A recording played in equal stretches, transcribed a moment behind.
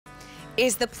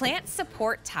is the plant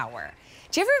support tower.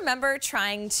 Do you ever remember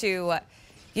trying to,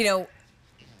 you know,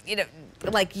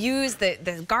 like use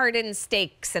the garden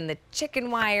stakes and the chicken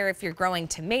wire if you're growing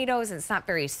tomatoes and it's not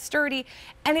very sturdy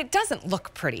and it doesn't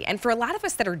look pretty. And for a lot of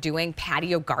us that are doing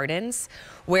patio gardens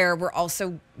where we're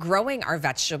also growing our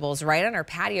vegetables right on our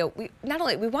patio, we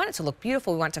want it to look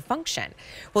beautiful, we want it to function.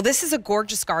 Well, this is a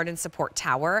gorgeous garden support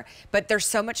tower, but there's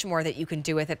so much more that you can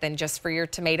do with it than just for your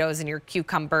tomatoes and your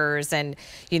cucumbers and,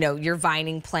 you know, your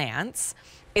vining plants.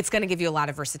 It's going to give you a lot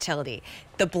of versatility.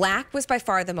 The black was by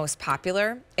far the most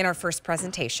popular in our first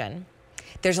presentation.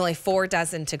 There's only 4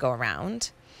 dozen to go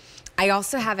around. I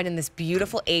also have it in this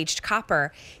beautiful aged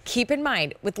copper. Keep in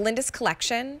mind, with Linda's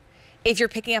collection, if you're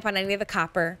picking up on any of the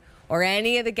copper or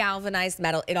any of the galvanized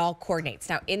metal, it all coordinates.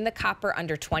 Now, in the copper,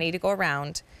 under 20 to go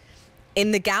around.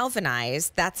 In the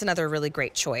galvanized, that's another really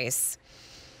great choice.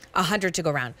 100 to go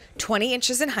around. 20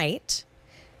 inches in height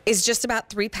is just about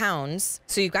 3 pounds,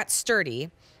 so you've got sturdy.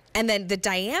 And then the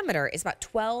diameter is about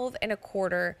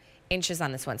 12¼ inches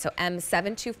on this one. So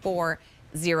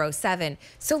M72407.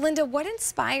 So Linda, what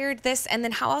inspired this? And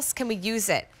then how else can we use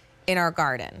it in our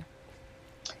garden?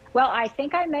 Well, I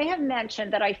think I may have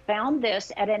mentioned that I found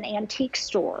this at an antique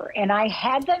store and I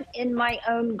had them in my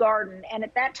own garden. And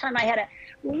at that time I had a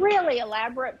really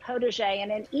elaborate potager,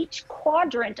 and in each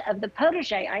quadrant of the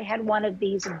potager I had one of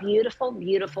these beautiful,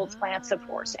 beautiful plant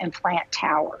supports and plant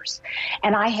towers.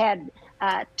 And I had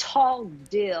tall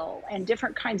dill and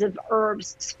different kinds of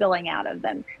herbs spilling out of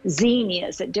them,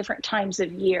 zinnias at different times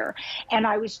of year. And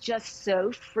I was just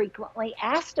so frequently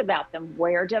asked about them.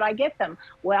 Where did I get them?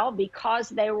 Well, because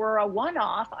they were a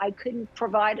one-off, I couldn't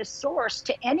provide a source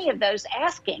to any of those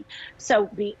asking. So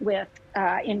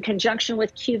in conjunction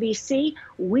with QVC,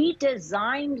 we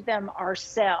designed them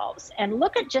ourselves. And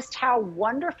look at just how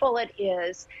wonderful it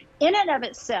is in and of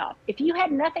itself. If you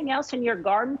had nothing else in your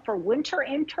garden for winter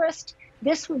interest,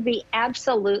 this would be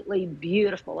absolutely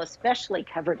beautiful, especially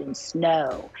covered in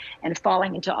snow and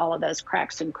falling into all of those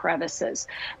cracks and crevices.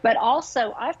 But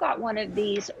also, I've got one of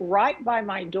these right by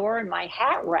my door in my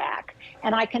hat rack,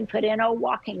 and I can put in a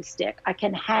walking stick. I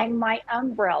can hang my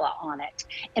umbrella on it,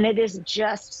 and it is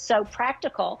just so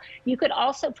practical. You could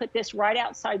also put this right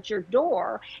outside your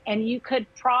door, and you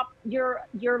could prop your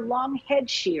long head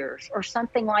shears or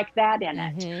something like that in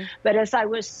it. But as I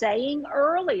was saying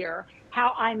earlier,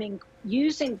 how I'm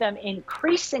using them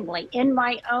increasingly in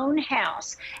my own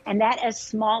house, and that as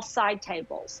small side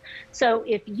tables. So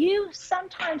if you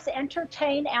sometimes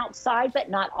entertain outside, but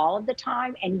not all of the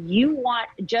time, and you want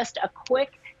just a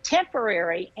quick,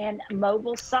 temporary, and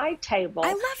mobile side table,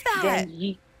 I love that.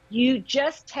 Then you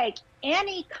just take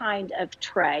any kind of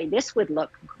tray. This would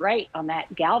look great on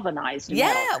that galvanized metal.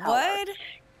 Yeah, it would.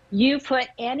 You put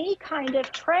any kind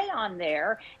of tray on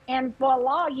there, and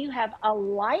voila, you have a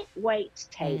lightweight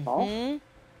table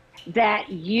that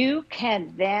you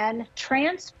can then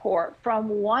transport from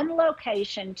one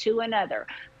location to another,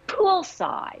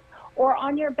 poolside, or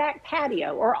on your back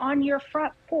patio, or on your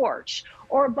front porch,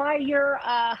 or by your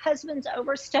husband's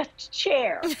overstuffed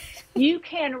chair. You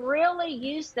can really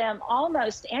use them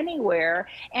almost anywhere.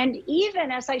 And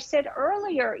even, as I said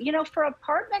earlier, you know, for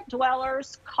apartment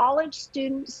dwellers, college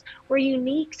students, where you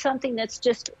need something that's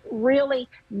just really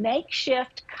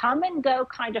makeshift, come and go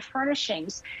kind of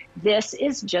furnishings, this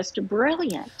is just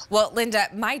brilliant. Well, Linda,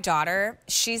 my daughter,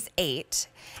 she's 8,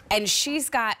 and she's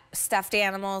got stuffed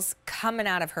animals coming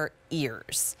out of her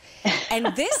ears. And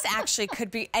this actually could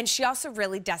be, and she also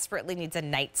really desperately needs a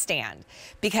nightstand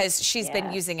because she's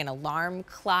been using an alarm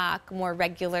clock more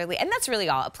regularly. And that's really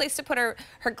all, a place to put her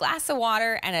glass of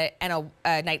water and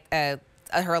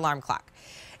her alarm clock.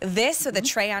 This with a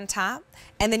tray on top,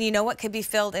 and then you know what could be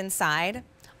filled inside?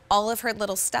 All of her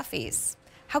little stuffies.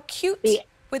 How cute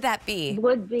would that be?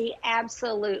 Would be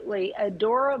absolutely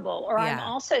adorable. Or I'm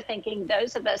also thinking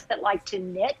those of us that like to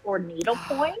knit or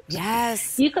needlepoint.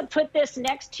 Yes. You could put this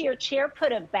next to your chair,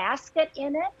 put a basket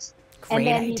in it. Great and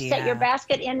then idea. You set your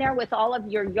basket in there with all of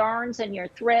your yarns and your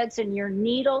threads and your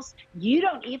needles. You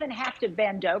don't even have to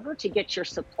bend over to get your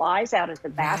supplies out of the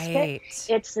basket. Right.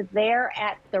 It's there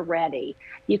at the ready.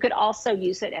 You could also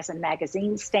use it as a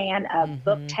magazine stand, a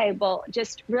book table,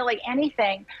 just really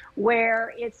anything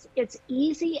where it's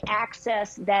easy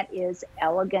access that is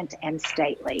elegant and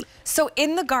stately. So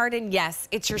in the garden, yes,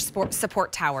 it's your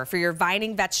support tower for your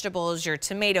vining vegetables, your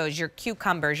tomatoes, your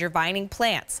cucumbers, your vining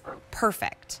plants.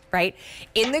 Perfect, right?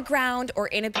 In the ground or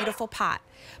in a beautiful pot.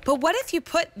 But what if you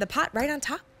put the pot right on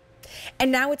top?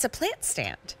 And now it's a plant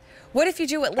stand. What if you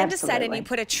do what Linda said and you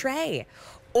put a tray?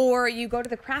 Or you go to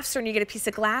the craft store and you get a piece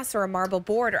of glass or a marble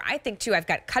board. Or I think too, I've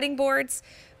got cutting boards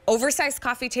Oversized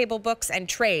coffee table books and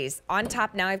trays. On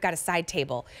top, now I've got a side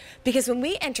table. Because when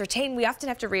we entertain, we often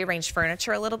have to rearrange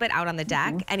furniture a little bit out on the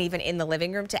deck and even in the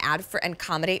living room to add for and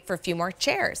accommodate for a few more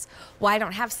chairs. Well, I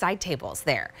don't have side tables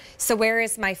there. So where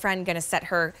is my friend gonna set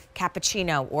her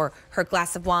cappuccino or her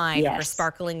glass of wine or her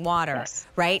sparkling water,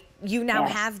 right? You now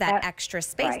have that extra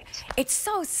space. Right. It's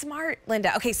so smart,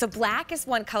 Linda. Okay, so black is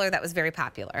one color that was very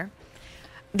popular.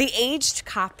 The aged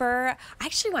copper, I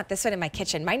actually want this one in my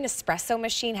kitchen. My Nespresso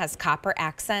machine has copper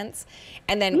accents.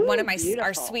 And then one of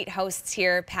our sweet hosts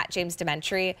here, Pat James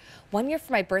Dementry, one year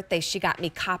for my birthday, she got me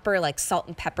copper like salt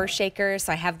and pepper shakers.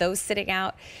 So I have those sitting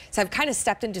out. So I've kind of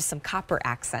stepped into some copper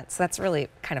accents. So that's really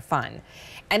kind of fun.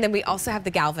 And then we also have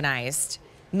the galvanized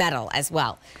metal as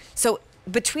well. So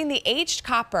between the aged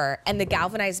copper and the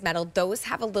galvanized metal, those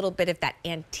have a little bit of that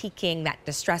antiquing, that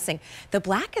distressing. The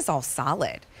black is all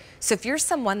solid. So if you're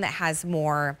someone that has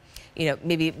more, you know,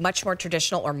 maybe much more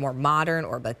traditional or more modern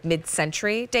or like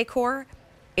mid-century decor,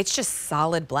 it's just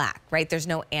solid black, right? There's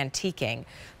no antiquing.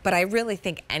 But I really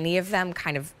think any of them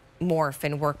kind of morph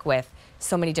and work with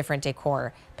so many different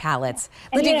decor palettes.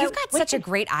 Linda, you've got such a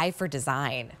great eye for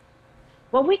design.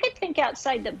 Well, we could think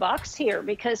outside the box here,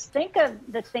 because think of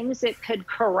the things that could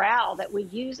corral that we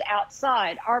use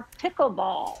outside. Our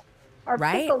pickleball,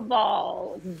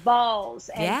 balls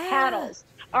and paddles,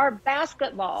 our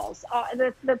basketballs,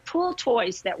 the pool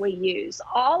toys that we use.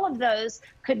 All of those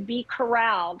could be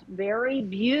corralled very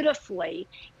beautifully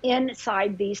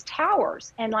inside these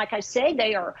towers. And like I say,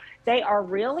 they are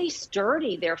really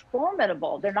sturdy. They're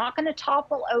formidable. They're not going to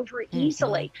topple over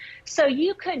easily. So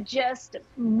you could just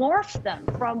morph them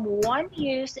from one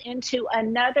use into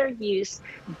another use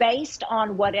based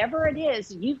on whatever it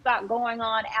is you've got going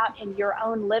on out in your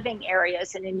own living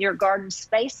areas and in your garden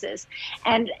spaces.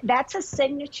 And that's a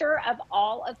signature of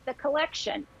all of the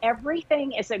collection.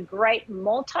 Everything is a great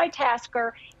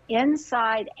multitasker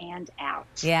inside and out.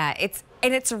 Yeah, it's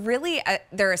really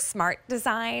they're a smart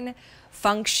design,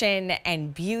 function,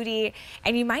 and beauty.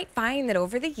 And you might find that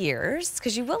over the years,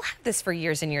 because you will have this for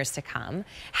years and years to come,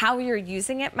 how you're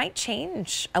using it might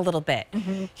change a little bit.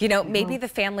 You know, maybe the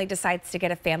family decides to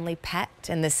get a family pet,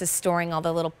 and this is storing all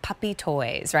the little puppy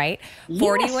toys, right?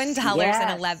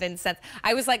 $41.11.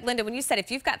 I was like, Linda, when you said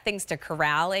if you've got things to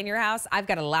corral in your house, I've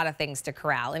got a lot of things to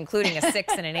corral, including a 6-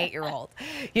 and an 8-year-old.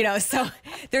 You know, so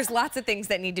there's lots of things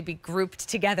that need to be grouped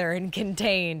together and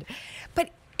contained. But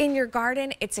in your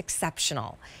garden, it's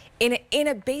exceptional. In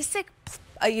a basic,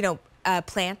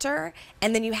 planter,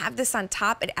 and then you have this on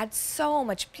top, it adds so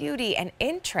much beauty and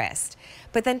interest.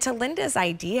 But then to Linda's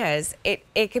ideas,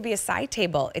 it could be a side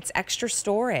table. It's extra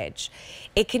storage.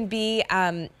 It can be,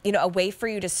 a way for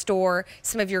you to store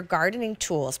some of your gardening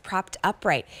tools propped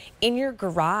upright. In your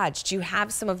garage, do you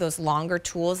have some of those longer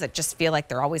tools that just feel like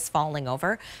they're always falling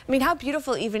over? I mean, how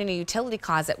beautiful even in a utility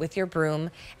closet with your broom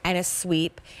and a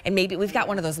sweep, and maybe we've got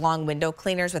one of those long window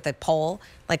cleaners with a pole.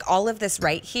 Like all of this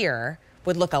right here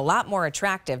would look a lot more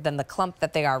attractive than the clump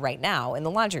that they are right now in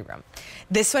the laundry room.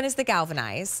 This one is the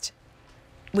galvanized.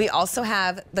 We also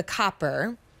have the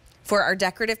copper for our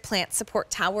decorative plant support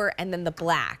tower, and then the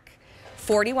black.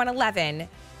 $41.11.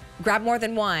 Grab more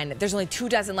than one. There's only 2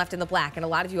 dozen left in the black, and a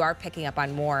lot of you are picking up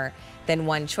on more than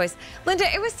one choice. Linda,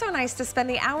 it was so nice to spend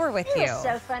the hour with you. It was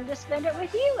so fun to spend it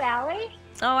with you, Allie.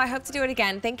 Oh, I hope to do it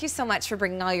again. Thank you so much for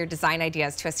bringing all your design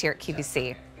ideas to us here at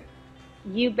QVC.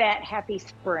 You bet. Happy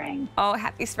spring. Oh,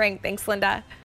 happy spring. Thanks, Linda.